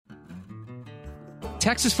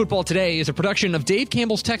Texas Football Today is a production of Dave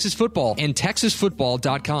Campbell's Texas Football and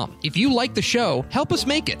TexasFootball.com. If you like the show, help us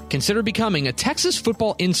make it. Consider becoming a Texas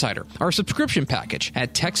Football Insider, our subscription package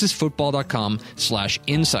at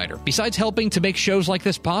TexasFootball.com/insider. Besides helping to make shows like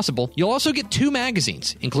this possible, you'll also get 2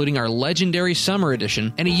 magazines, including our legendary summer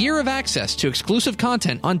edition and a year of access to exclusive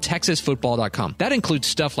content on TexasFootball.com. That includes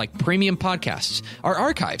stuff like premium podcasts, our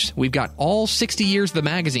archives. We've got all 60 years of the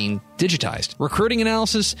magazine digitized, recruiting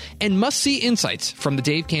analysis, and must-see insights from the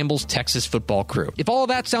Dave Campbell's Texas Football crew. If all of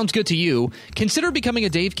that sounds good to you, consider becoming a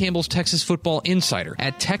Dave Campbell's Texas Football Insider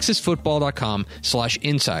at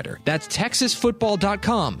TexasFootball.com/insider. That's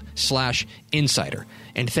TexasFootball.com/insider.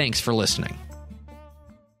 And thanks for listening.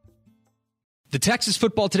 The Texas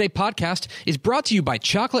Football Today podcast is brought to you by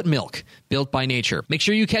Chocolate Milk, built by nature. Make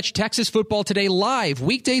sure you catch Texas Football Today live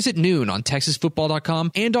weekdays at noon on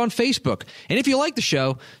TexasFootball.com and on Facebook. And if you like the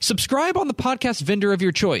show, subscribe on the podcast vendor of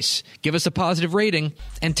your choice. Give us a positive rating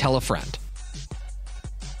and tell a friend.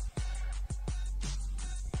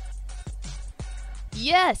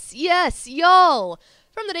 Yes, y'all.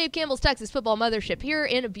 From the Dave Campbell's Texas Football Mothership here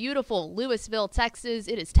in beautiful Lewisville, Texas,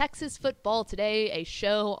 it is Texas Football Today, a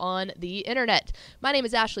show on the internet. My name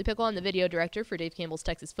is Ashley Pickle. I'm the video director for Dave Campbell's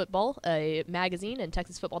Texas Football, a magazine, and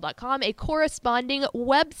TexasFootball.com, a corresponding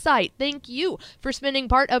website. Thank you for spending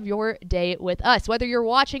part of your day with us. Whether you're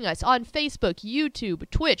watching us on Facebook,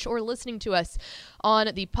 YouTube, Twitch, or listening to us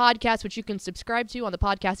on the podcast, which you can subscribe to on the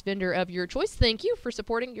podcast vendor of your choice, thank you for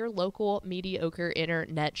supporting your local mediocre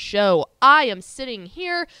internet show. I am sitting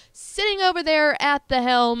over there at the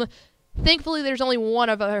helm. Thankfully, there's only one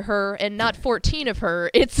of her and not 14 of her.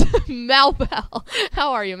 It's Malpal.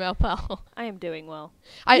 How are you, Malpal? I am doing well.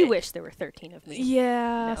 I wish there were 13 of me.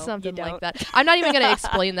 Yeah, no, something like that. I'm not even going to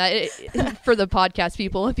explain that for the podcast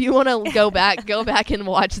people. If you want to go back and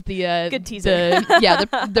watch the good teaser.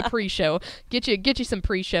 the pre-show. Get you some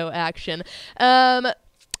pre-show action.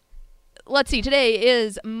 Let's see, today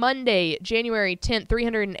is Monday, January 10th,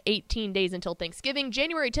 318 days until Thanksgiving.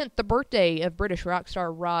 January 10th, the birthday of British rock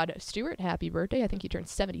star Rod Stewart. Happy birthday. I think he turned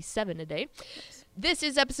 77 today. This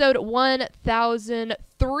is episode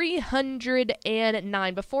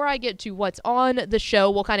 1309. Before I get to what's on the show,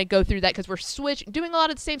 we'll kind of go through that because we're doing a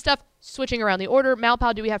lot of the same stuff, switching around the order.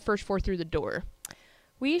 Malpal, do we have first 4 through the door?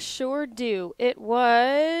 We sure do. It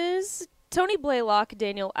was Tony Blaylock,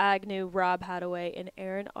 Daniel Agnew, Rob Hadaway, and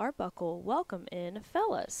Aaron Arbuckle. Welcome in,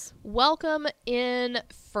 fellas. Welcome in,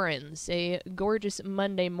 friends. A gorgeous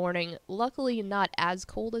Monday morning. Luckily not as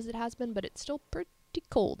cold as it has been, but it's still pretty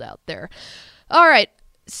cold out there. All right,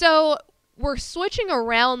 so we're switching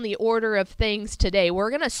around the order of things today.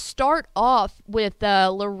 We're going to start off with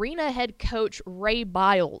Lorena head coach Ray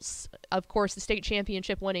Biles. Of course, the state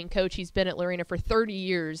championship winning coach. He's been at Lorena for 30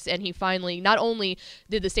 years, and he finally, not only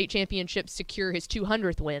did the state championship secure his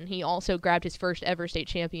 200th win, he also grabbed his first ever state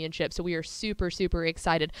championship. So we are super, super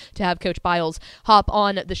excited to have Coach Biles hop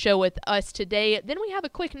on the show with us today. Then we have a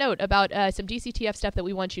quick note about some DCTF stuff that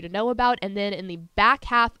we want you to know about. And then in the back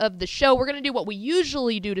half of the show, we're going to do what we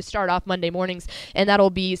usually do to start off Monday mornings, and that'll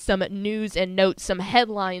be some news and notes, some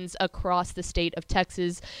headlines across the state of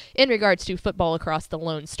Texas in regards to football across the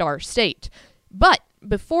Lone Star State. But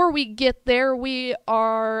before we get there, we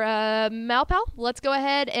are Malpal. Let's go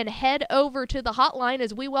ahead and head over to the hotline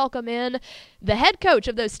as we welcome in the head coach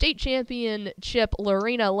of those state championship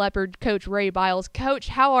Lorena Leopard, Coach Ray Biles. Coach,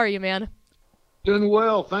 how are you, man? Doing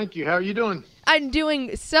well, thank you. How are you doing? I'm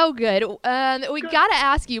doing so good. We got to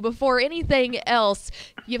ask you before anything else.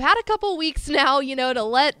 You've had a couple weeks now, to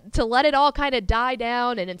let it all kind of die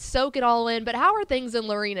down and soak it all in. But how are things in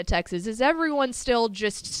Lorena, Texas? Is everyone still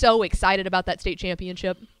just so excited about that state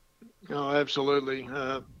championship? Oh, absolutely.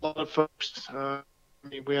 A lot of folks.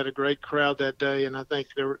 We had a great crowd that day, and I think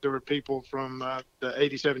there were people from the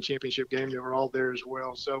 87 championship game that were all there as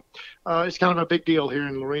well. So it's kind of a big deal here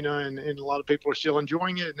in Lorena, and a lot of people are still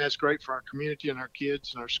enjoying it, and that's great for our community and our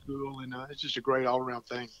kids and our school, and it's just a great all-around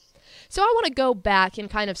thing. So I want to go back and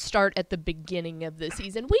kind of start at the beginning of the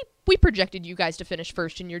season. We projected you guys to finish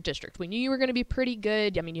first in your district. We knew you were going to be pretty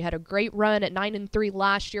good. I mean, you had a great run at 9-3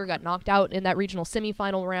 last year, got knocked out in that regional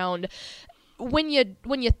semifinal round. When you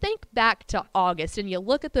think back to August and you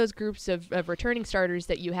look at those groups of returning starters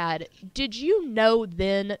that you had, did you know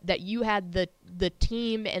then that you had the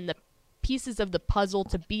team and the pieces of the puzzle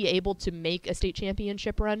to be able to make a state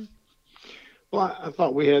championship run? Well, I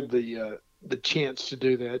thought we had the chance to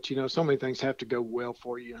do that. So many things have to go well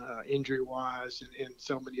for you, injury-wise and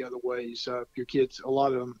so many other ways. Your kids, a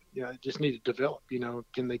lot of them just need to develop.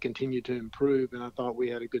 Can they continue to improve? And I thought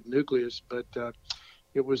we had a good nucleus, but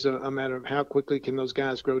it was a matter of how quickly can those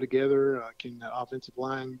guys grow together. Can the offensive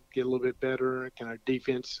line get a little bit better? Can our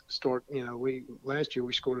defense start? Last year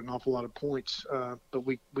we scored an awful lot of points, but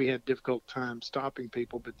we had difficult time stopping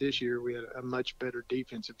people. But this year we had a much better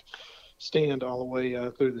defensive stand all the way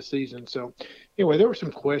through the season. So anyway, there were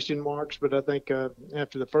some question marks, but I think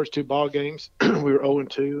after the first two ball games, we were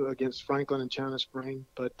 0-2 against Franklin and China Spring.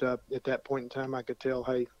 But at that point in time, I could tell,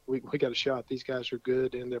 hey, we got a shot. These guys are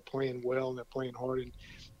good, and they're playing well, and they're playing hard, and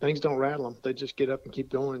things don't rattle them. They just get up and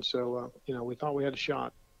keep going. So, we thought we had a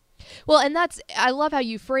shot. Well, and I love how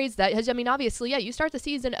you phrase that. Because, I mean, obviously, yeah, you start the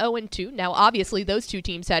season 0-2. Now, obviously, those two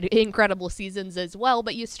teams had incredible seasons as well,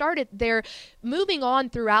 but you started there. Moving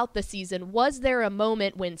on throughout the season, was there a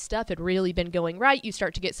moment when stuff had really been going right? You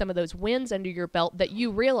start to get some of those wins under your belt that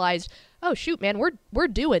you realized, oh, shoot, man, we're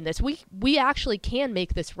doing this. We actually can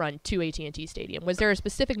make this run to AT&T Stadium. Was there a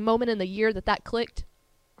specific moment in the year that clicked?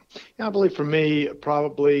 Yeah, I believe for me,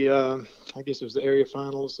 probably, I guess it was the area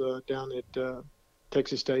finals down at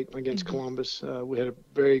Texas State against Columbus. We had a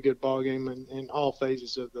very good ball game in all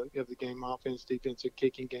phases of the game, offense, defense, and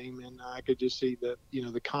kicking game, and I could just see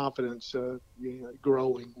the confidence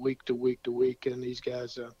growing week to week to week, and these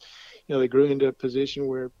guys, they grew into a position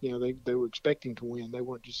where they were expecting to win. They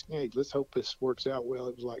weren't just, hey, let's hope this works out well.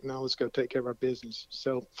 It was like, no, let's go take care of our business.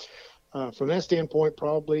 So from that standpoint,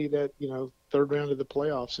 probably that third round of the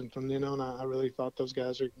playoffs, and from then on, I really thought those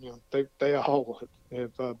guys are they all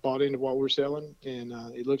have bought into what we're selling, and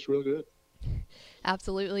it looks real good.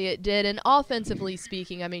 Absolutely, it did. And offensively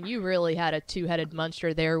speaking, I mean, you really had a two-headed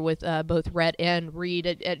monster there with both Rhett and Reed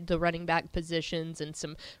at the running back positions, and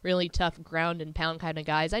some really tough ground and pound kind of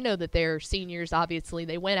guys. I know that they're seniors, obviously.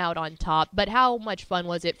 They went out on top, but how much fun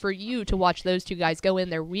was it for you to watch those two guys go in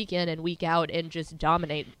there week in and week out and just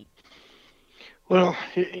dominate? Well,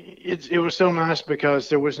 it was so nice because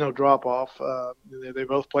there was no drop-off. They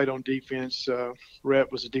both played on defense.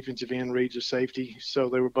 Rhett was a defensive end, Reed's a safety. So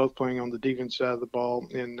they were both playing on the defense side of the ball,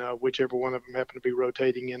 and whichever one of them happened to be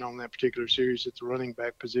rotating in on that particular series at the running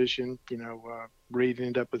back position, Reed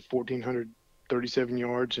ended up with 1,437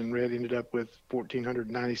 yards, and Rhett ended up with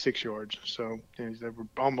 1,496 yards. So they were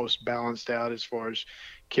almost balanced out as far as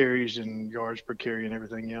carries and yards per carry and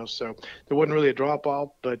everything else. So there wasn't really a drop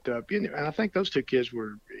off, but and I think those two kids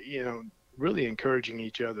were, really encouraging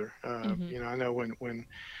each other. I know when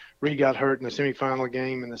Reed got hurt in the semifinal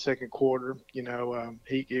game in the second quarter,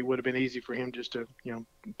 it would have been easy for him just to,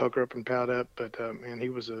 pucker up and pout up. But, he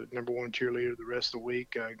was a number one cheerleader the rest of the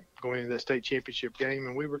week going into that state championship game.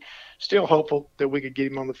 And we were still hopeful that we could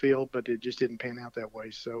get him on the field, but it just didn't pan out that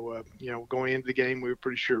way. So, going into the game, we were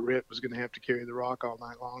pretty sure Rhett was going to have to carry the rock all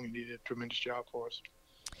night long, and he did a tremendous job for us.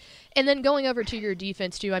 And then going over to your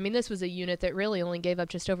defense, too, I mean, this was a unit that really only gave up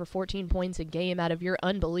just over 14 points a game out of your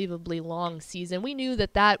unbelievably long season. We knew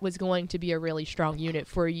that was going to be a really strong unit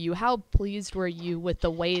for you. How pleased were you with the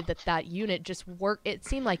way that unit just worked? It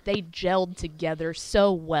seemed like they gelled together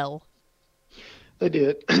so well. They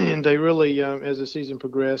did, and they really, as the season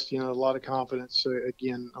progressed, a lot of confidence,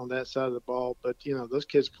 again, on that side of the ball. But, those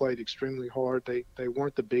kids played extremely hard. They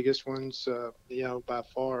weren't the biggest ones, by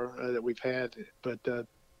far that we've had, but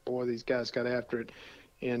boy, these guys got after it,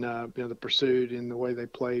 and the pursuit and the way they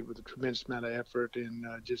played with a tremendous amount of effort, and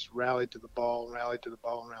just rallied to the ball.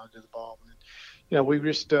 And, we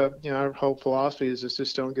just, our whole philosophy is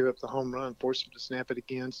just don't give up the home run, force them to snap it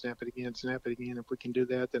again. If we can do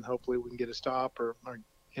that, then hopefully we can get a stop or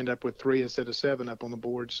end up with 3 instead of 7 up on the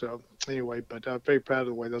board. So anyway, but I'm very proud of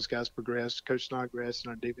the way those guys progressed. Coach Snodgrass and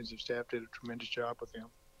our defensive staff did a tremendous job with them.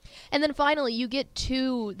 And then finally, you get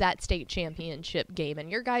to that state championship game, and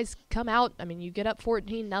your guys come out. I mean, you get up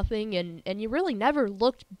 14-0, and you really never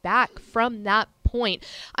looked back from that point.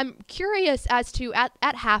 I'm curious as to, at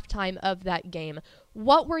halftime of that game,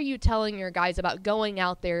 what were you telling your guys about going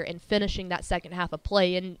out there and finishing that second half of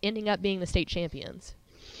play and ending up being the state champions?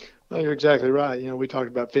 Well, you're exactly right. We talked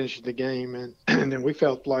about finishing the game, and then we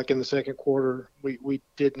felt like in the second quarter we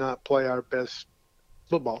did not play our best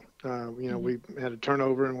football. We had a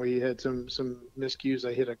turnover and we had some miscues.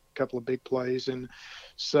 They hit a couple of big plays, and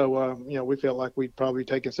so we felt like we'd probably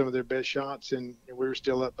taken some of their best shots, and we were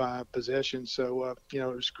still up by possession. So it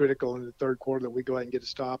was critical in the third quarter that we go out and get a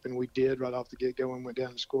stop, and we did right off the get-go, and went down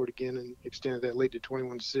and scored again and extended that lead to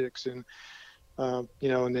 21-6. And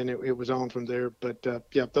and then it was on from there. But,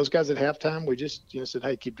 those guys at halftime, we just, said,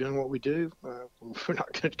 hey, keep doing what we do. We're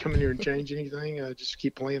not going to come in here and change anything. Just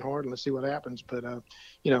keep playing hard and let's see what happens. But,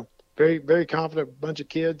 very, very confident bunch of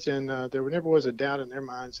kids. And there never was a doubt in their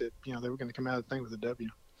minds that, they were going to come out of the thing with a W.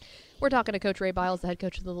 We're talking to Coach Ray Biles, the head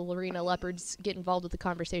coach of the Lorena Leopards. Get involved with the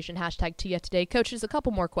conversation, hashtag TIA Today. Coach, there's a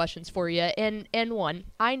couple more questions for you. And one,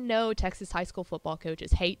 I know Texas high school football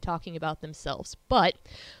coaches hate talking about themselves, but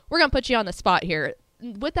we're going to put you on the spot here.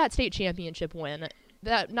 With that state championship win,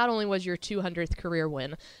 that not only was your 200th career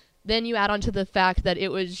win, then you add on to the fact that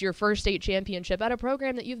it was your first state championship at a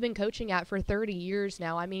program that you've been coaching at for 30 years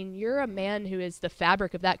now. I mean, you're a man who is the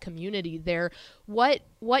fabric of that community there. What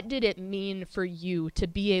did it mean for you to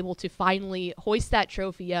be able to finally hoist that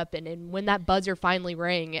trophy up and when that buzzer finally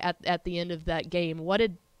rang at the end of that game? What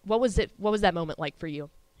was that moment like for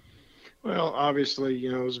you? Well, obviously,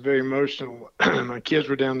 it was very emotional. My kids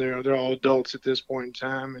were down there. They're all adults at this point in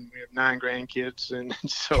time, and we have 9 grandkids. And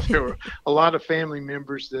so there were a lot of family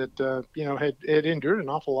members that, had endured an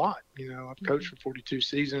awful lot. I've coached for 42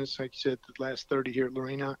 seasons, like you said, the last 30 here at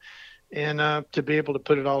Lorena. And to be able to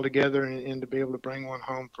put it all together and to be able to bring one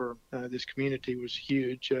home for this community was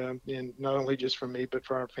huge. And not only just for me, but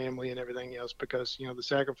for our family and everything else, because, the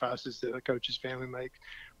sacrifices that a coach's family make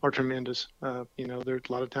are tremendous. There's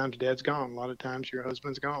a lot of times dad's gone, a lot of times your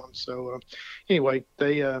husband's gone. So anyway,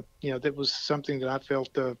 they, that was something that I felt,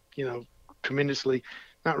 tremendously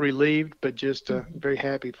not relieved, but just very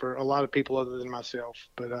happy for a lot of people other than myself.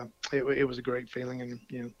 But it was a great feeling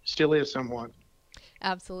and, still is somewhat.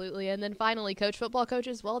 Absolutely. And then finally, Coach, football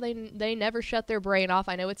coaches, well, they never shut their brain off.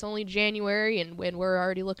 I know it's only January and we're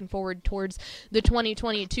already looking forward towards the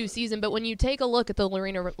 2022 season. But when you take a look at the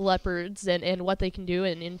Lorena Leopards and what they can do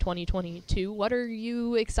in 2022, what are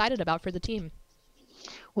you excited about for the team?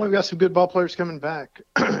 Well, we've got some good ball players coming back.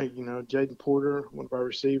 Jaden Porter, one of our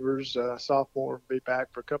receivers, sophomore, will be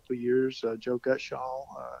back for a couple of years. Joe Gutshaw,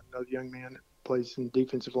 another young man that plays in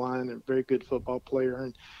defensive line and a very good football player.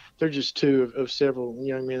 And they're just two of several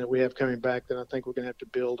young men that we have coming back that I think we're going to have to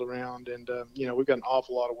build around. And, we've got an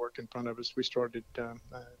awful lot of work in front of us. We started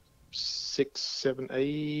 6, 7,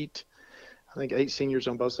 8. I think 8 seniors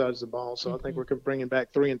on both sides of the ball. So I think we're bringing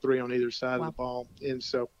back 3 and 3 on either side of the ball. And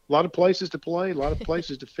so a lot of places to play, a lot of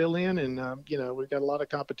places to fill in. And, we've got a lot of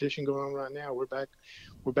competition going on right now. We're back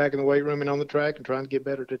in the weight room and on the track and trying to get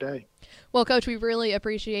better today. Well, Coach, we really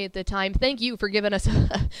appreciate the time. Thank you for giving us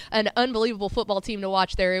an unbelievable football team to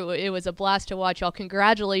watch there. It was a blast to watch y'all.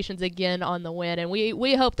 Congratulations again on the win. And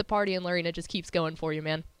we hope the party in Lorena just keeps going for you,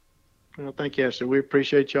 man. Well, thank you, Ashley. We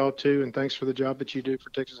appreciate y'all, too, and thanks for the job that you do for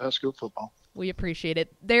Texas high school football. We appreciate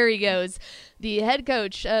it. There he goes, the head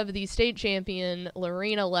coach of the state champion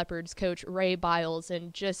Lorena Leopards, Coach Ray Biles,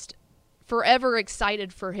 and just forever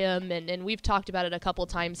excited for him. And we've talked about it a couple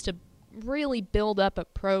times to really build up a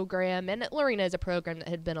program. And Lorena is a program that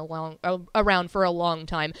had been around for a long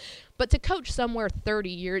time. But to coach somewhere 30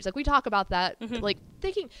 years, like we talk about that, like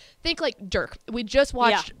think like Dirk. We just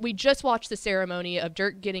watched the ceremony of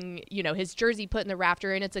Dirk getting, his jersey put in the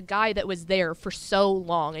rafter, and it's a guy that was there for so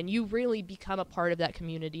long, and you really become a part of that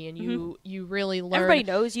community, and you really learn. Everybody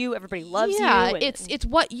knows you. Everybody loves you. Yeah, it's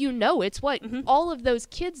what you know. It's what all of those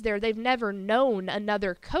kids there, they've never known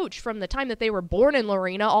another coach from the time that they were born in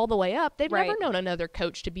Lorena all the way up. They've never known another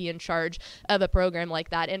coach to be in charge of a program like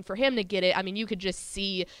that, and for him to get it, I mean, you could just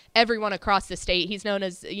see everyone across the state. He's known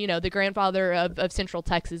as, the grandfather of Central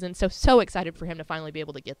Texas, and so excited for him to finally be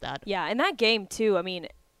able to get that. Yeah, and that game, too, I mean,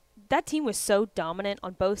 that team was so dominant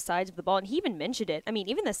on both sides of the ball, and he even mentioned it. I mean,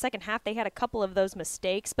 even the second half, they had a couple of those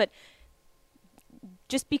mistakes, but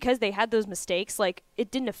just because they had those mistakes, like,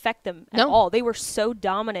 it didn't affect them at all. They were so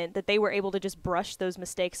dominant that they were able to just brush those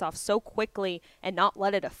mistakes off so quickly and not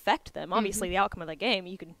let it affect them. Obviously, the outcome of the game,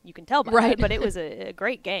 you can tell by that, but it was a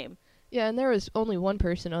great game. Yeah, and there was only one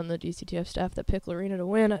person on the DCTF staff that picked Lorena to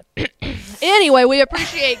win. Anyway, we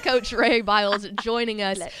appreciate Coach Ray Biles joining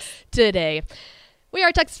us today. We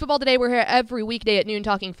are Texas Football Today. We're here every weekday at noon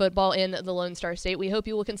talking football in the Lone Star State. We hope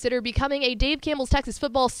you will consider becoming a Dave Campbell's Texas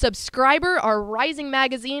Football subscriber. Our Rising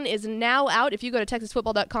magazine is now out. If you go to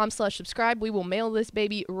texasfootball.com/subscribe, we will mail this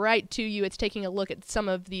baby right to you. It's taking a look at some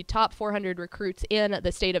of the top 400 recruits in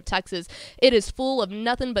the state of Texas. It is full of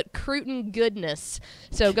nothing but Cruton goodness.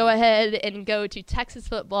 So go ahead and go to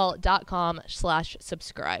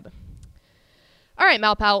texasfootball.com/subscribe. All right,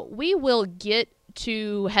 Malpal, we will get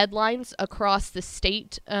to headlines across the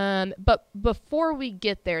state, but before we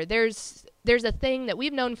get there, there's a thing that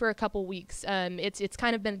we've known for a couple weeks. It's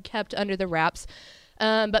kind of been kept under the wraps,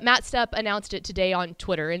 but Matt Stepp announced it today on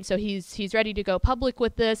Twitter, and so he's ready to go public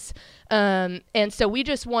with this. And so we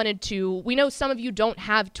just wanted to, we know some of you don't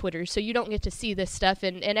have Twitter, so you don't get to see this stuff,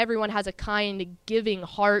 and everyone has a kind, giving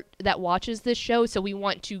heart that watches this show, so we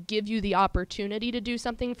want to give you the opportunity to do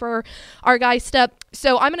something for our guy Step.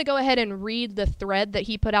 So I'm going to go ahead and read the thread that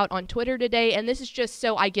he put out on Twitter today, and this is just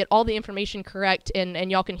so I get all the information correct,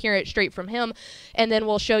 and y'all can hear it straight from him, and then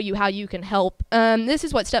we'll show you how you can help. This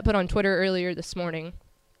is what Step put on Twitter earlier this morning.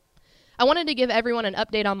 I wanted to give everyone an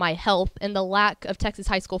update on my health and the lack of Texas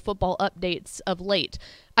high school football updates of late.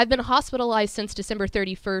 I've been hospitalized since December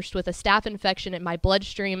 31st with a staph infection in my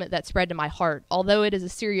bloodstream that spread to my heart. Although it is a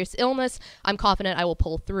serious illness, I'm confident I will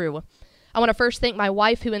pull through. I want to first thank my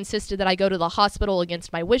wife, who insisted that I go to the hospital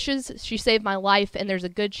against my wishes. She saved my life, and there's a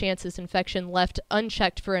good chance this infection left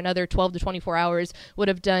unchecked for another 12 to 24 hours would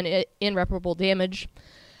have done irreparable damage.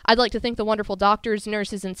 I'd like to thank the wonderful doctors,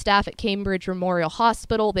 nurses, and staff at Cambridge Memorial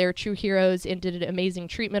Hospital. They're true heroes and did an amazing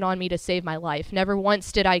treatment on me to save my life. Never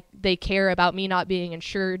once did they care about me not being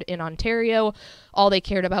insured in Ontario. All they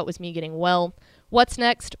cared about was me getting well. What's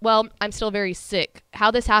next? Well, I'm still very sick. How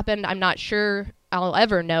this happened, I'm not sure I'll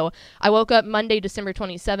ever know. I woke up Monday, December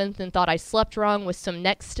 27th and thought I slept wrong with some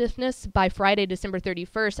neck stiffness. By Friday, December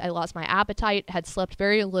 31st, I lost my appetite, had slept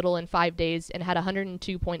very little in 5 days, and had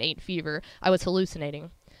 102.8 fever. I was hallucinating.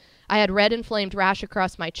 I had red inflamed rash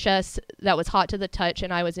across my chest that was hot to the touch,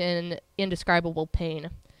 and I was in indescribable pain.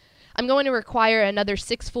 I'm going to require another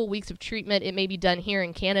 6 full weeks of treatment. It may be done here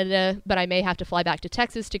in Canada, but I may have to fly back to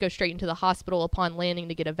Texas to go straight into the hospital upon landing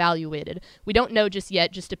to get evaluated. We don't know just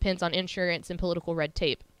yet, just depends on insurance and political red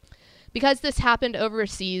tape. Because this happened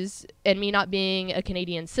overseas, and me not being a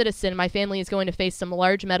Canadian citizen, my family is going to face some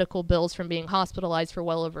large medical bills from being hospitalized for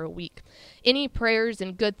well over a week. Any prayers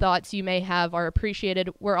and good thoughts you may have are appreciated.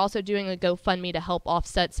 We're also doing a GoFundMe to help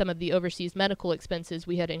offset some of the overseas medical expenses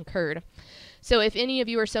we had incurred. So if any of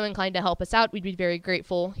you are so inclined to help us out, we'd be very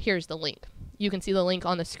grateful. Here's the link. You can see the link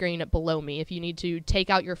on the screen below me. If you need to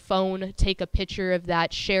take out your phone, take a picture of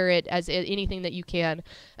that, share it as anything that you can,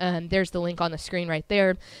 there's the link on the screen right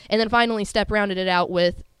there. And then finally, Step rounded it out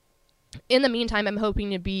with, in the meantime, I'm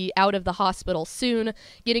hoping to be out of the hospital soon,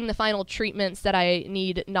 getting the final treatments that I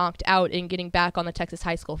need knocked out, and getting back on the Texas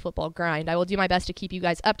high school football grind. I will do my best to keep you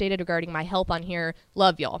guys updated regarding my health on here.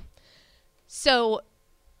 Love y'all. So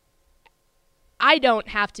I don't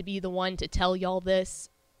have to be the one to tell y'all this.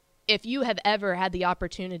 If you have ever had the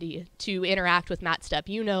opportunity to interact with Matt Stepp,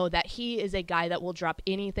 you know that he is a guy that will drop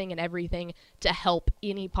anything and everything to help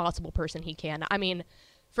any possible person he can. I mean,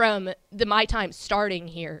 from my time starting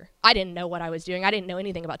here, I didn't know what I was doing. I didn't know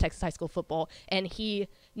anything about Texas high school football, and he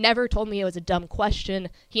never told me it was a dumb question.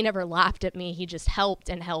 He never laughed at me. He just helped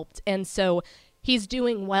and helped. And so he's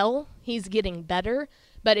doing well. He's getting better,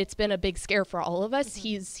 but it's been a big scare for all of us.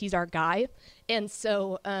 Mm-hmm. He's our guy. And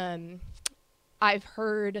so I've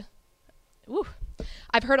heard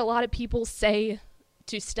a lot of people say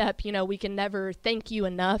to Step, you know, we can never thank you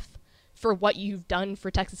enough for what you've done for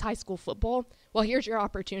Texas high school football. Well, here's your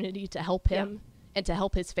opportunity to help him and to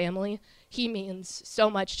help his family. He means so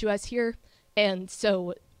much to us here. And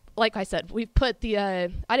so, like I said, we've put the, I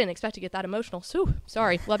didn't expect to get that emotional. So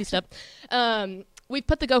sorry. Love you, Step. We've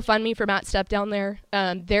put the GoFundMe for Matt Stepp down there.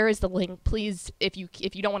 There is the link. Please, if you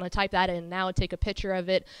don't want to type that in now, take a picture of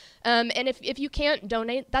it. And if you can't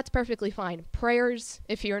donate, that's perfectly fine. Prayers,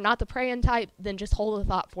 if you're not the praying type, then just hold a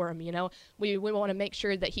thought for him, you know. We want to make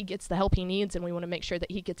sure that he gets the help he needs, and we want to make sure that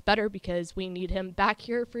he gets better because we need him back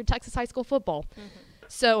here for Texas high school football. Mm-hmm.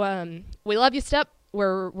 So we love you, Stepp.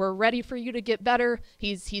 We're ready for you to get better.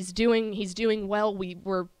 He's doing well.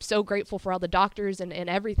 We're so grateful for all the doctors and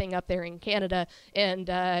everything up there in Canada. And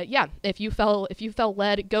if you felt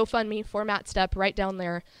led, GoFundMe for Matt Stepp right down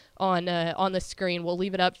there on the screen. We'll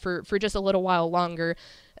leave it up for just a little while longer.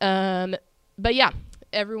 But yeah,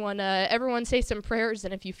 everyone say some prayers,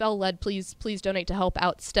 and if you felt led, please donate to help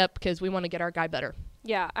out Stepp because we want to get our guy better.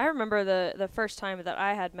 Yeah, I remember the first time that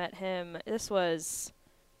I had met him. This was,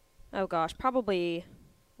 oh gosh, probably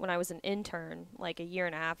when I was an intern, like a year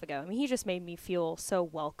and a half ago. I mean, he just made me feel so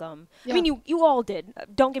welcome. Yeah. I mean, you all did.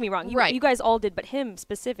 Don't get me wrong. You guys all did, but him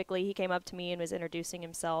specifically, he came up to me and was introducing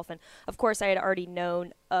himself. And, of course, I had already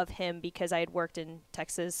known of him because I had worked in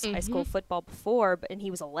Texas high school football before, and he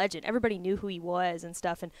was a legend. Everybody knew who he was and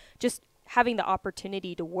stuff. And just having the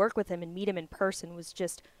opportunity to work with him and meet him in person was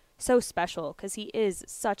just so special because he is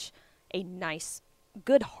such a nice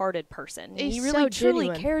good-hearted person. He's He really so truly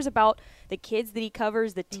genuine. cares about the kids that he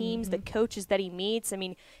covers, the teams, the coaches that he meets. I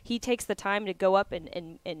mean, he takes the time to go up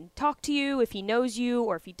and talk to you if he knows you,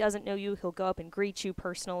 or if he doesn't know you, he'll go up and greet you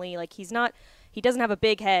personally. Like, he doesn't have a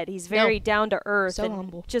big head. He's very down to earth So and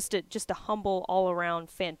humble. just a humble, all-around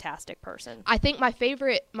fantastic person. I think my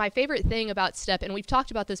favorite thing about Step, and we've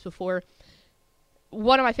talked about this before,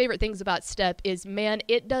 one of my favorite things about Step is, man,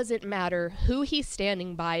 it doesn't matter who he's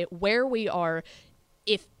standing by, where we are.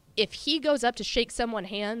 If he goes up to shake someone's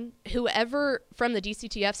hand, whoever from the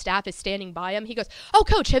DCTF staff is standing by him, he goes, "Oh,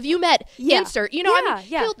 coach, have you met insert?" You know, I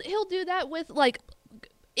mean, he'll do that with, like,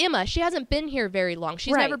 Emma. She hasn't been here very long.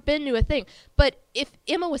 She's never been to a thing. But if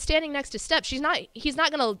Emma was standing next to Step, he's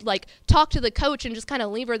not going to, like, talk to the coach and just kind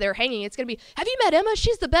of leave her there hanging. It's going to be, "Have you met Emma?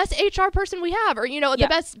 She's the best HR person we have," or, you know, the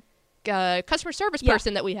best customer service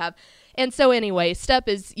person that we have. And so anyway, Step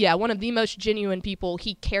is one of the most genuine people.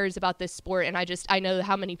 He cares about this sport, and I know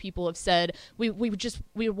how many people have said we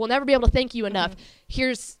will never be able to thank you enough.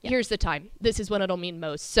 Here's the time. This is when it'll mean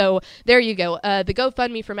most. So there you go. The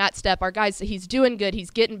GoFundMe for Matt Step, our guys, he's doing good. He's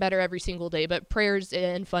getting better every single day, but prayers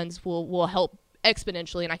and funds will help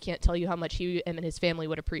exponentially, and I can't tell you how much he and his family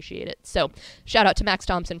would appreciate it. So shout out to Max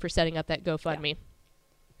Thompson for setting up that GoFundMe.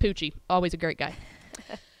 Poochie, always a great guy.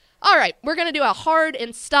 All right, we're going to do a hard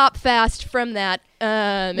and stop fast from that.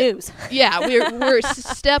 News. Yeah, we're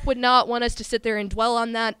Step would not want us to sit there and dwell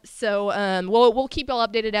on that. So we'll keep y'all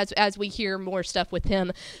updated as we hear more stuff with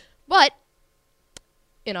him. But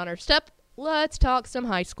in honor of Step, let's talk some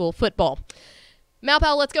high school football.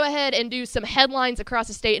 Malpal, let's go ahead and do some headlines across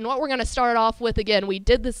the state. And what we're going to start off with, again, we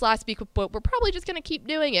did this last week, but we're probably just going to keep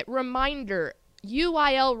doing it. Reminder,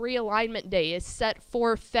 UIL Realignment Day is set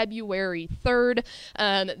for February 3rd.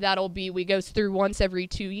 That'll be, we go through once every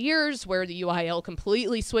 2 years where the UIL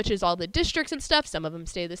completely switches all the districts and stuff. Some of them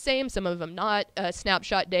stay the same, some of them not.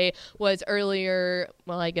 Snapshot Day was earlier,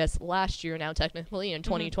 well, I guess last year now technically in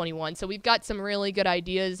 2021. So we've got some really good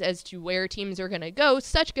ideas as to where teams are going to go.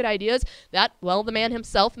 Such good ideas that, well, the man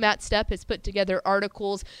himself, Matt Step, has put together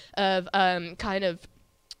articles of kind of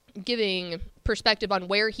giving perspective on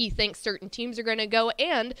where he thinks certain teams are going to go.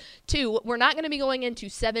 And two, we're not going to be going into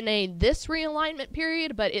 7A this realignment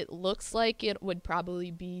period, but it looks like it would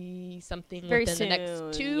probably be something Very within soon, the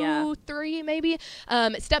next 2-3 maybe.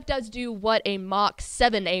 Step does do what a mock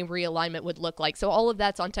 7A realignment would look like. So all of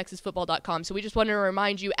that's on texasfootball.com. So we just wanted to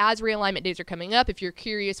remind you, as realignment days are coming up, if you're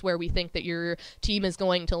curious where we think that your team is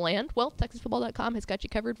going to land, well, texasfootball.com has got you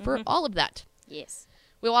covered for all of that. Yes.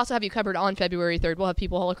 We'll also have you covered on February 3rd. We'll have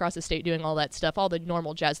people all across the state doing all that stuff, all the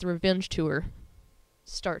normal jazz. The Revenge Tour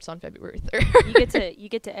starts on February 3rd. you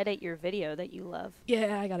get to edit your video that you love.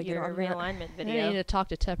 Yeah, I got to get Your on realignment that. video. I need to talk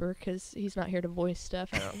to Tepper because he's not here to voice stuff.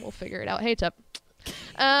 I don't know, we'll figure it out. Hey, Tep.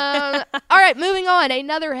 All right, moving on.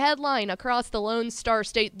 Another headline across the Lone Star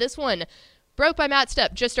State. This one broke by Matt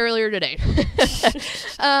Step just earlier today.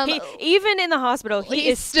 Even in the hospital, he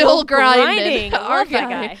is still grinding. I love that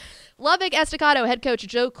guy. Lubbock Estacado head coach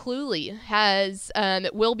Joe Cluley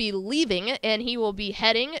will be leaving, and he will be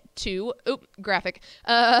heading to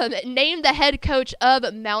named the head coach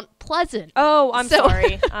of Mount Pleasant. Oh, I'm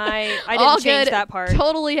sorry. I didn't change that part.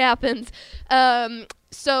 Totally happens.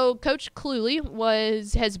 So Coach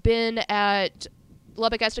Cluley has been at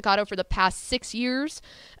Lubbock Estacado for the past 6 years.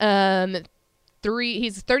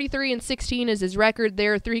 He's 33-16 is his record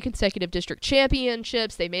there. 3 consecutive district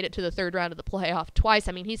championships. They made it to the third round of the playoff twice.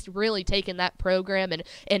 I mean, he's really taken that program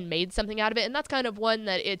and made something out of it. And that's kind of one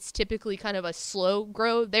that it's typically kind of a slow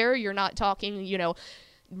grow there. You're not talking,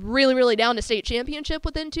 really, really down to state championship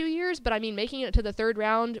within 2 years. But I mean, making it to the third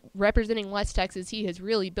round, representing West Texas, he has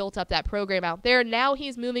really built up that program out there. Now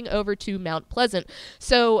he's moving over to Mount Pleasant.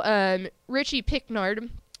 So Richie Picknard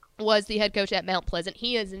was the head coach at Mount Pleasant.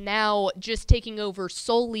 He is now just taking over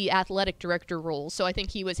solely athletic director roles. So I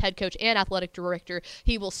think he was head coach and athletic director.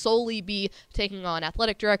 He will solely be taking on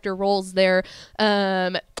athletic director roles there.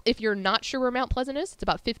 If you're not sure where Mount Pleasant is, it's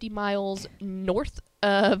about 50 miles north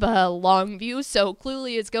of Longview. So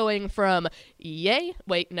Cluley is going from looking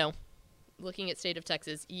at state of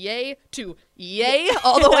Texas, to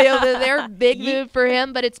all the way over there. Big move for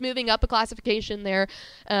him, but it's moving up a classification there.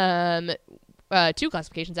 2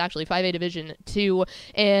 classifications actually, 5A Division 2,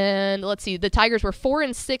 and let's see, the Tigers were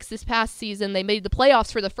 4-6 this past season. They made the playoffs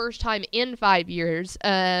for the first time in 5 years,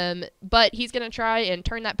 but he's going to try and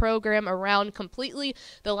turn that program around completely.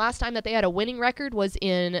 The last time that they had a winning record was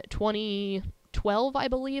in 2012, I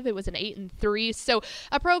believe. It was an 8-3, so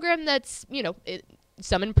a program that's,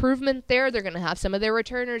 some improvement there. They're going to have some of their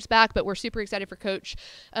returners back, but we're super excited for Coach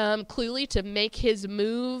Cluley to make his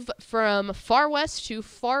move from far west to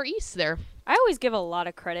far east there. I always give a lot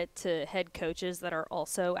of credit to head coaches that are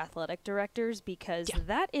also athletic directors because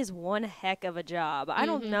that is one heck of a job. I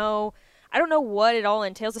don't know what it all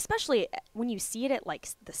entails, especially when you see it at like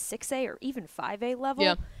the 6A or even 5A level.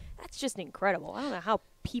 Yeah. That's just incredible. I don't know how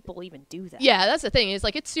people even do that. Yeah, that's the thing. It's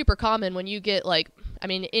like it's super common when you get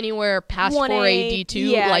anywhere past 1A, 4A,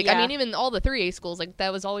 D2. yeah. Even all the 3A schools, like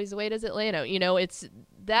that was always the way it is at Llano. It's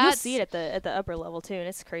that. You'll see it at the upper level too, and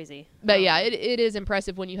it's crazy. But yeah, it is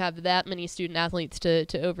impressive when you have that many student athletes to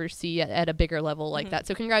oversee at a bigger level like that.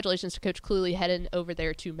 So congratulations to Coach Cluley heading over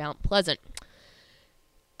there to Mount Pleasant.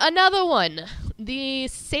 Another one, the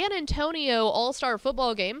San Antonio All-Star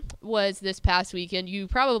football game was this past weekend. You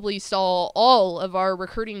probably saw all of our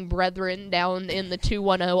recruiting brethren down in the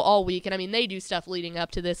 210 all week. And they do stuff leading up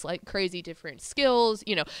to this, like crazy different skills.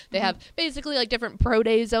 They have basically like different pro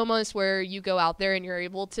days almost where you go out there and you're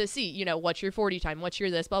able to see, what's your 40 time, what's your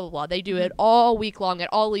this, blah, blah, blah. They do it all week long. It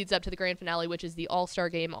all leads up to the grand finale, which is the All-Star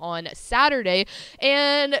game on Saturday.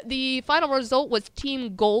 And the final result was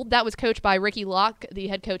Team Gold. That was coached by Ricky Locke, the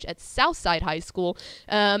head coach at Southside High School,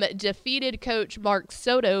 defeated Coach Mark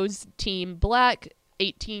Soto's Team Black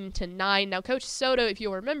 18-9. Now, Coach Soto, if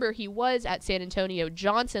you'll remember, he was at San Antonio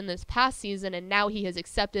Johnson this past season, and now he has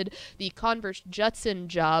accepted the Converse Judson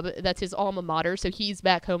job. That's his alma mater, so he's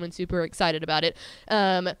back home and super excited about it.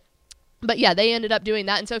 But yeah, they ended up doing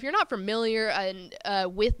that. And so if you're not familiar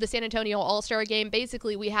with the San Antonio All-Star Game,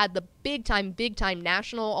 basically we had the big time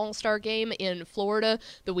national All-Star Game in Florida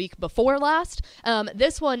the week before last.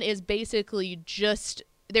 This one is basically just,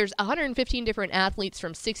 there's 115 different athletes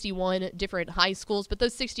from 61 different high schools, but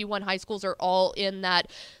those 61 high schools are all in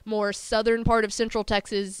that more southern part of Central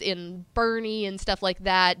Texas, in Bernie and stuff like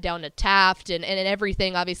that, down to Taft and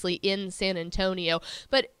everything, obviously, in San Antonio.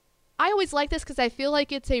 But I always like this because I feel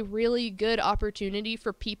like it's a really good opportunity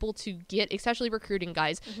for people to get, especially recruiting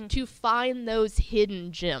guys, to find those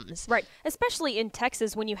hidden gems. Right. Especially in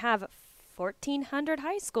Texas when you have 1,400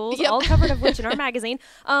 high schools, all covered of which in our magazine.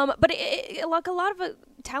 But like a lot of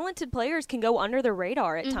talented players can go under the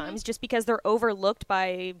radar at times just because they're overlooked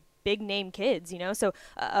by big name kids, So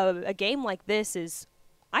a game like this is,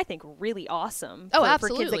 I think, really awesome for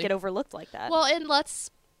kids that get overlooked like that. Well, and let's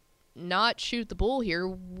not shoot the bull here.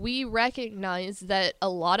 We recognize that a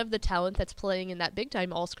lot of the talent that's playing in that big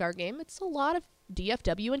time All-Star game, it's a lot of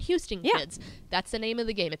DFW and Houston kids. That's the name of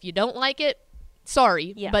the game. If you don't like it,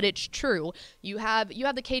 sorry, but it's true. You have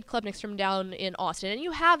the Cade Klubniks from down in Austin, and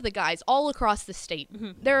you have the guys all across the state.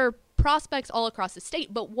 There are prospects all across the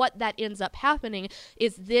state, but what that ends up happening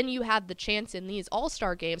is then you have the chance in these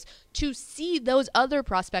all-star games to see those other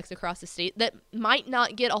prospects across the state that might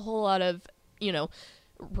not get a whole lot of,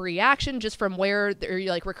 reaction just from where they're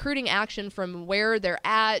like recruiting action from where they're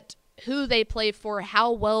at, who they play for,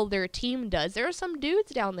 how well their team does. There are some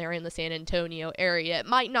dudes down there in the San Antonio area. It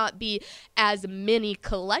might not be as many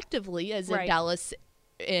collectively as in Dallas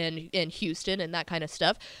and Houston and that kind of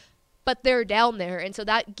stuff, but they're down there. And so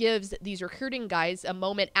that gives these recruiting guys a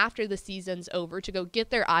moment after the season's over to go get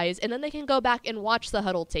their eyes, and then they can go back and watch the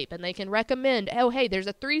huddle tape, and they can recommend, oh, hey, there's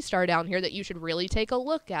a 3-star down here that you should really take a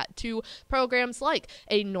look at, to programs like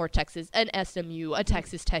a North Texas, an SMU, a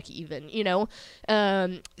Texas Tech even,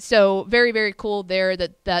 So very, very cool there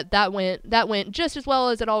that went just as well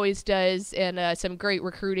as it always does, and some great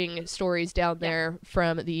recruiting stories down there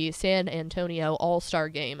from the San Antonio All-Star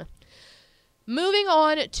Game. Moving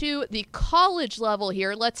on to the college level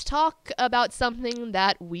here, let's talk about something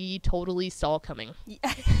that we totally saw coming.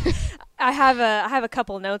 I have a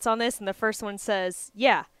couple notes on this, and the first one says,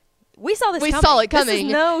 we saw this coming. We saw it coming. This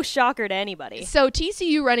is no shocker to anybody. So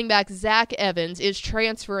TCU running back Zach Evans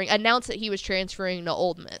announced that he was transferring to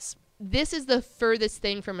Ole Miss. This is the furthest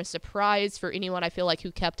thing from a surprise for anyone, I feel like,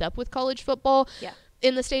 who kept up with college football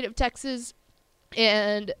in the state of Texas.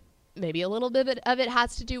 And maybe a little bit of it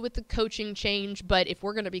has to do with the coaching change, but if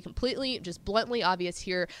we're going to be completely, just bluntly obvious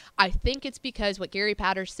here, I think it's because what Gary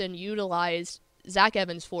Patterson utilized Zach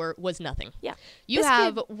Evans for was nothing. Yeah. You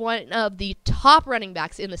have one of the top running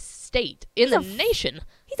backs in the state, in the nation.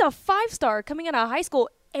 He's a 5-star coming out of high school,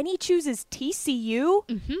 and he chooses TCU.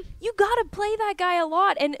 You got to play that guy a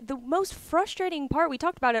lot. And the most frustrating part, we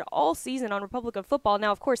talked about it all season on Republic of Football.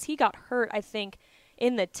 Now, of course, he got hurt, I think,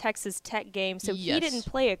 in the Texas Tech game, so he didn't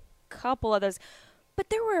play a couple of those, but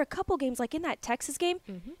there were a couple games like in that Texas game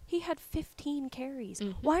he had 15 carries.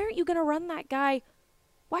 Why aren't you going to run that guy?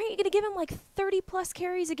 Why aren't you going to give him like 30 plus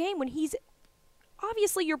carries a game when he's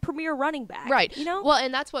obviously your premier running back, right? Well,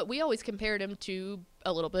 and that's what we always compared him to,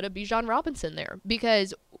 a little bit of Bijan Robinson there,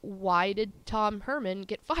 because why did Tom Herman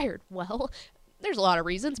get fired? Well, there's a lot of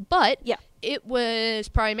reasons, but Yeah. it was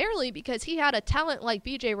primarily because he had a talent like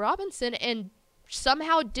B.J. Robinson and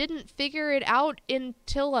somehow didn't figure it out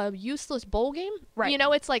until a useless bowl game. Right. You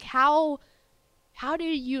know, it's like how do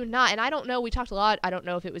you not? And I don't know. We talked a lot. I don't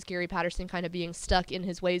know if it was Gary Patterson kind of being stuck in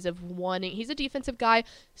his ways of wanting. He's a defensive guy.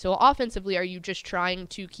 So offensively, are you just trying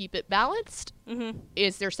to keep it balanced? Mm-hmm.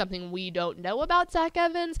 Is there something we don't know about Zach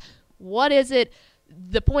Evans? What is it?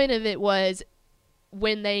 The point of it was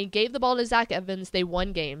when they gave the ball to Zach Evans, they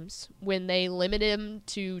won games. When they limited him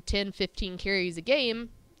to 10, 15 carries a game,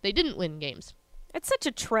 they didn't win games. It's such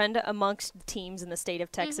a trend amongst the teams in the state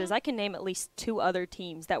of Texas. Mm-hmm. I can name at least 2 other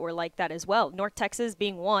teams that were like that as well. North Texas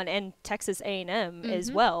being one, and Texas A&M as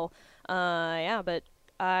Mm-hmm. well. But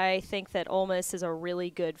I think that Ole Miss is a really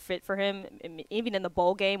good fit for him. Even in the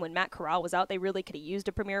bowl game when Matt Corral was out, they really could have used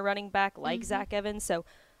a premier running back like Mm-hmm. Zach Evans. So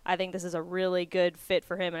I think this is a really good fit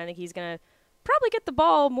for him, and I think he's going to probably get the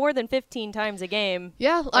ball more than 15 times a game.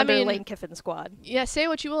 Yeah, I under mean, Lane Kiffin's squad. yeah, say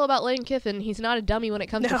what you will about Lane Kiffin. He's not a dummy when it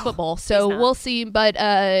comes to No, football. he's So not. we'll see. But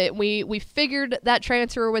we figured that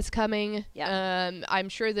transfer was coming. Yeah. I'm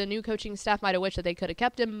sure the new coaching staff might have wished that they could have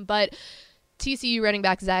kept him. But TCU running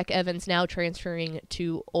back Zach Evans now transferring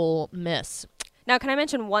to Ole Miss. Now, can I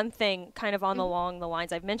mention one thing kind of along the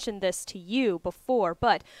lines? I've mentioned this to you before,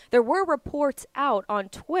 but there were reports out on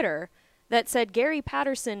Twitter that said Gary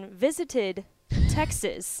Patterson visited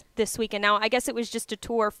Texas this weekend. Now, I guess it was just to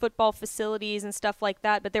tour football facilities and stuff like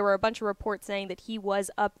that, but there were a bunch of reports saying that he was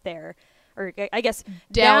up there. Or I guess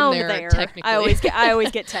Down down there, technically. I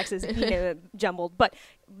always get Texas jumbled, but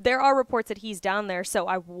there are reports that he's down there. So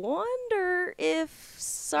I wonder if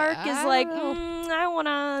Sark is I like, don't know. I want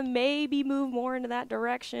to maybe move more into that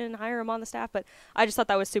direction, hire him on the staff. But I just thought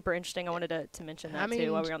that was super interesting. I wanted to mention that I mean,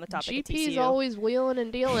 too while we were on the topic of GP's TCU. always wheeling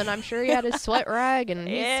and dealing. I'm sure he had his sweat rag, and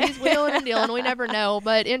Yeah. he's wheeling and dealing. We never know,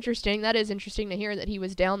 but interesting. That is interesting to hear that he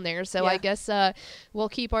was down there. So Yeah. I guess we'll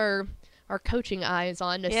keep our coaching eyes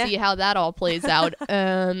on to Yeah. see how that all plays out.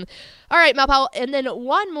 All right, Mal Powell, and then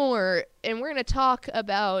one more, and we're going to talk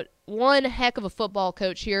about one heck of a football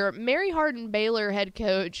coach here. Mary Hardin-Baylor head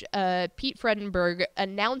coach Pete Fredenberg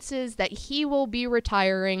announces that he will be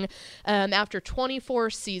retiring after 24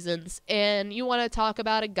 seasons. And you want to talk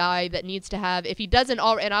about a guy that needs to have, if he doesn't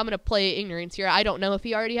already, and I'm going to play ignorance here, I don't know if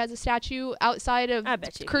he already has a statue outside of I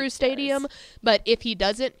bet you he Cruz does. Stadium, but if he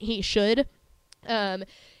doesn't, he should.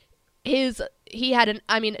 He had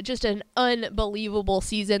just an unbelievable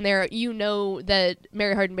season there. You know that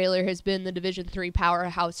Mary Hardin-Baylor has been the Division III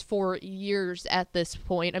powerhouse for years at this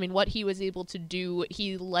point. I mean, what he was able to do,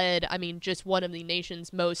 he led, just one of the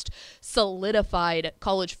nation's most solidified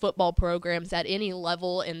college football programs at any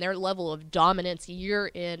level, and their level of dominance year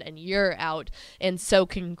in and year out. And so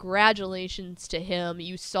congratulations to him.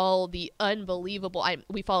 You saw the unbelievable,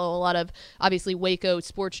 we follow a lot of, obviously, Waco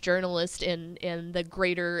sports journalists in the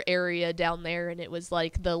greater area down there, and it was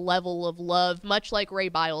like the level of love, much like Ray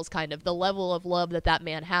Biles, kind of the level of love that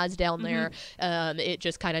man has down there. It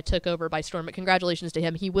just kind of took over by storm. But congratulations to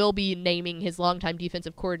him. He will be naming his longtime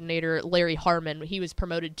defensive coordinator, Larry Harmon. He was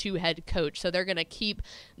promoted to head coach, so they're going to keep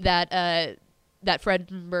that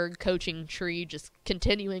Fredenberg coaching tree just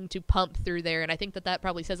continuing to pump through there. And I think that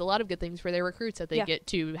probably says a lot of good things for their recruits that they get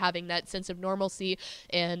to having that sense of normalcy,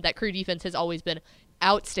 and that Crew defense has always been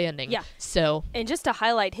outstanding. Yeah. So, And just to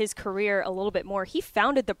highlight his career a little bit more, he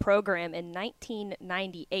founded the program in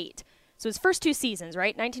 1998. So his first 2 seasons,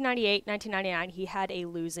 right? 1998, 1999, he had a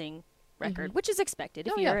losing record, which is expected.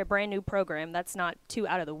 If Oh, you're yeah. a brand new program, that's not too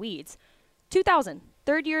out of the weeds. 2000,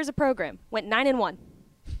 third year as a program, went 9-1.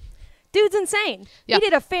 Dude's insane. Yeah. He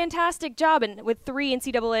did a fantastic job with 3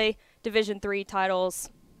 NCAA Division III titles.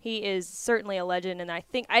 He is certainly a legend, and I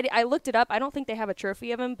think I looked it up. I don't think they have a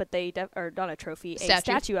trophy of him, but they or not a trophy, a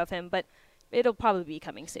statue of him. But it'll probably be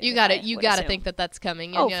coming soon. You got I it. You would got to assume. think that that's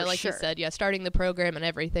coming. Oh, And yeah, for like sure. you said, starting the program and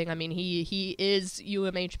everything. I mean, he is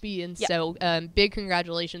UMHB, and Yeah. so big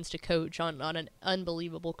congratulations to Coach on an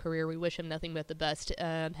unbelievable career. We wish him nothing but the best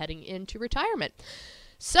heading into retirement.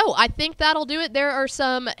 So I think that'll do it. There are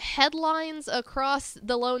some headlines across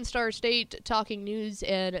the Lone Star State, talking news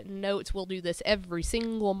and notes. We'll do this every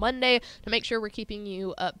single Monday to make sure we're keeping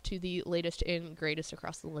you up to the latest and greatest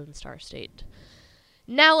across the Lone Star State.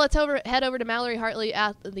 Now let's head over to Mallory Hartley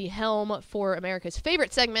at the helm for America's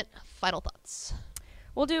favorite segment, Final Thoughts.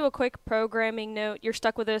 We'll do a quick programming note. You're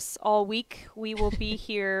stuck with us all week. We will be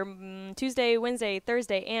here Tuesday, Wednesday,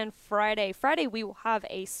 Thursday, and Friday. Friday, we will have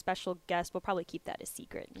a special guest. We'll probably keep that a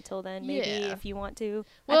secret until then, maybe, Yeah. if you want to.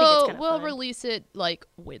 I think it's kind of We'll fun. release it like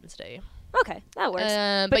Wednesday. Okay, that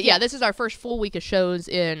works. But yeah, this is our first full week of shows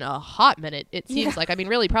in a hot minute, it seems like. I mean,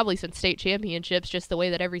 really, probably since state championships, just the way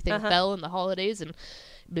that everything fell in the holidays and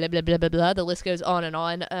blah, blah, blah, blah, blah. The list goes on and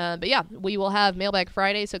on. But yeah, we will have Mailbag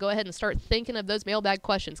Friday, so go ahead and start thinking of those mailbag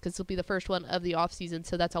questions because this will be the first one of the off season,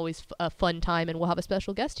 so that's always a fun time, and we'll have a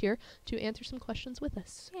special guest here to answer some questions with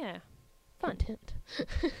us. Yeah. Content.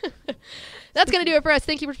 That's going to do it for us.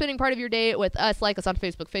 Thank you for spending part of your day with us. Like us on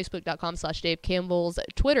Facebook, facebook.com/Dave Campbell's.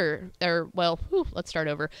 Twitter, let's start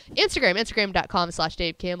over.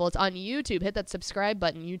 Instagram.com/Dave Campbell. It's on YouTube. Hit that subscribe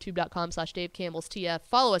button, youtube.com/Dave Campbell's TF.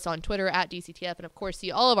 Follow us on Twitter @DCTF. And, of course, see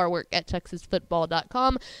all of our work at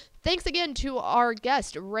TexasFootball.com. Thanks again to our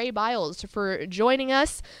guest, Ray Biles, for joining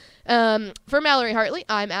us. For Mallory Hartley,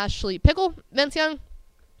 I'm Ashley Pickle. Vince Young,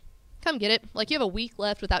 come get it. Like, you have a week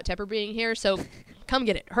left without Tepper being here, so come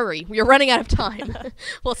get it. Hurry. You're running out of time.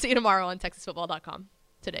 We'll see you tomorrow on TexasFootball.com.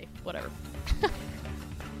 Today. Whatever.